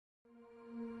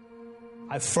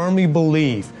I firmly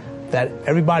believe that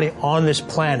everybody on this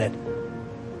planet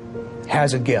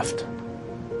has a gift.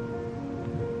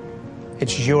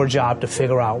 It's your job to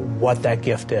figure out what that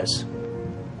gift is.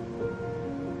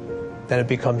 Then it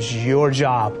becomes your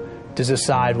job to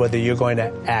decide whether you're going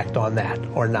to act on that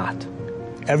or not.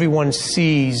 Everyone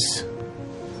sees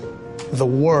the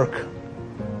work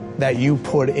that you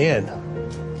put in,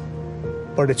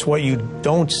 but it's what you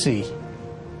don't see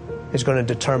is going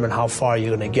to determine how far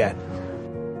you're going to get.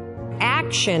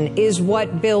 Action is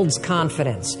what builds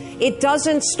confidence. It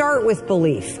doesn't start with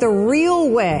belief. The real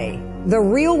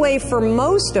way for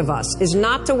most of us is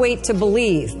not to wait to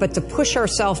believe, but to push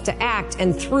ourselves to act,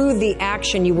 and through the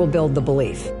action you will build the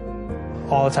belief.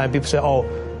 All the time people say, oh,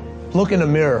 look in the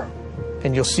mirror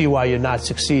and you'll see why you're not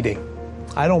succeeding.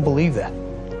 I don't believe that.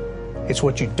 It's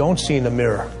what you don't see in the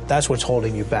mirror. That's what's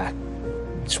holding you back.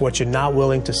 It's what you're not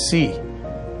willing to see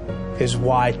is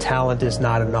why talent is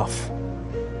not enough.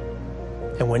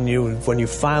 And when you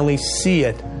finally see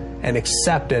it and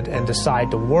accept it and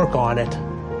decide to work on it,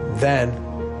 then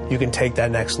you can take that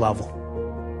next level.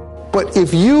 But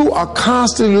if you are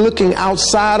constantly looking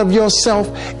outside of yourself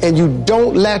and you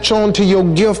don't latch on to your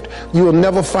gift, you will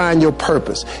never find your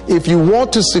purpose. If you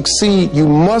want to succeed, you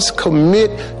must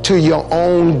commit to your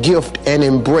own gift and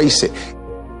embrace it.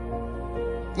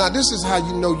 Now, this is how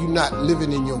you know you're not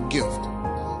living in your gift.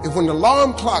 If when the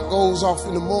alarm clock goes off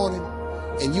in the morning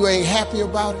and you ain't happy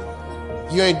about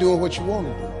it, you ain't doing what you want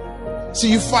to do.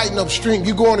 See, you fighting upstream.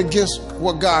 You're going against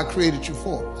what God created you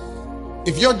for.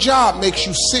 If your job makes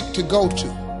you sick to go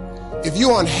to, if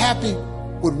you're unhappy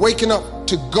with waking up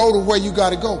to go to where you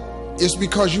got to go, it's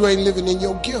because you ain't living in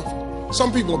your gift.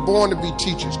 Some people are born to be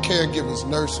teachers, caregivers,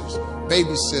 nurses,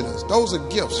 babysitters. Those are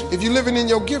gifts. If you're living in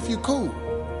your gift, you're cool.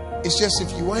 It's just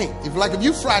if you ain't. If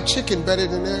you fry chicken better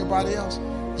than everybody else,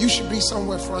 you should be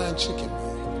somewhere frying chicken.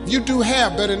 If you do hair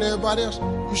better than everybody else,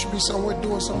 you should be somewhere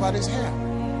doing somebody's hair.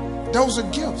 Those are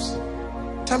gifts.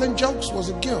 Telling jokes was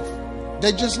a gift.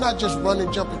 They're just not just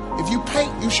running, jumping. If you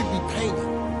paint, you should be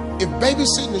painting. If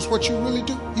babysitting is what you really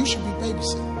do, you should be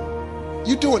babysitting.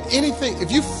 You're doing anything.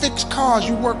 If you fix cars,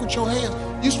 you work with your hands.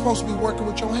 You're supposed to be working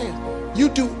with your hands. You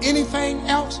do anything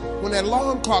else, when that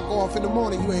alarm clock go off in the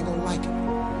morning, you ain't gonna like it.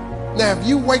 Now, if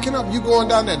you waking up, you going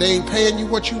down there, they ain't paying you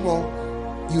what you want.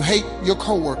 You hate your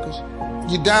coworkers.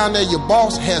 You're down there, your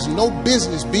boss has no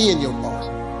business being your boss.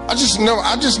 I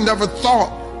just never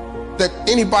thought that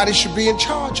anybody should be in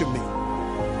charge of me.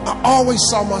 I always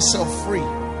saw myself free.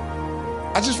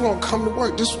 I just want to come to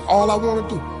work. This is all I want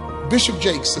to do. Bishop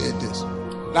Jake said this,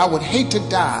 that I would hate to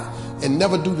die and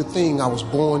never do the thing I was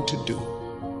born to do.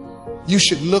 You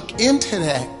should look into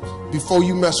that before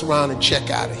you mess around and check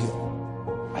out of here.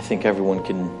 I think everyone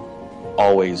can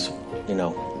always,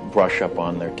 brush up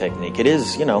on their technique. It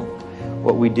is,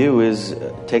 what we do is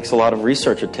takes a lot of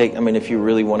research. If you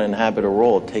really want to inhabit a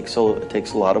role, it takes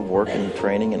a lot of work and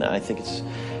training, and I think it's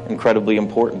incredibly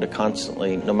important to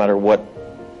constantly, no matter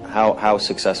how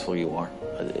successful you are,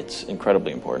 it's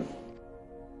incredibly important.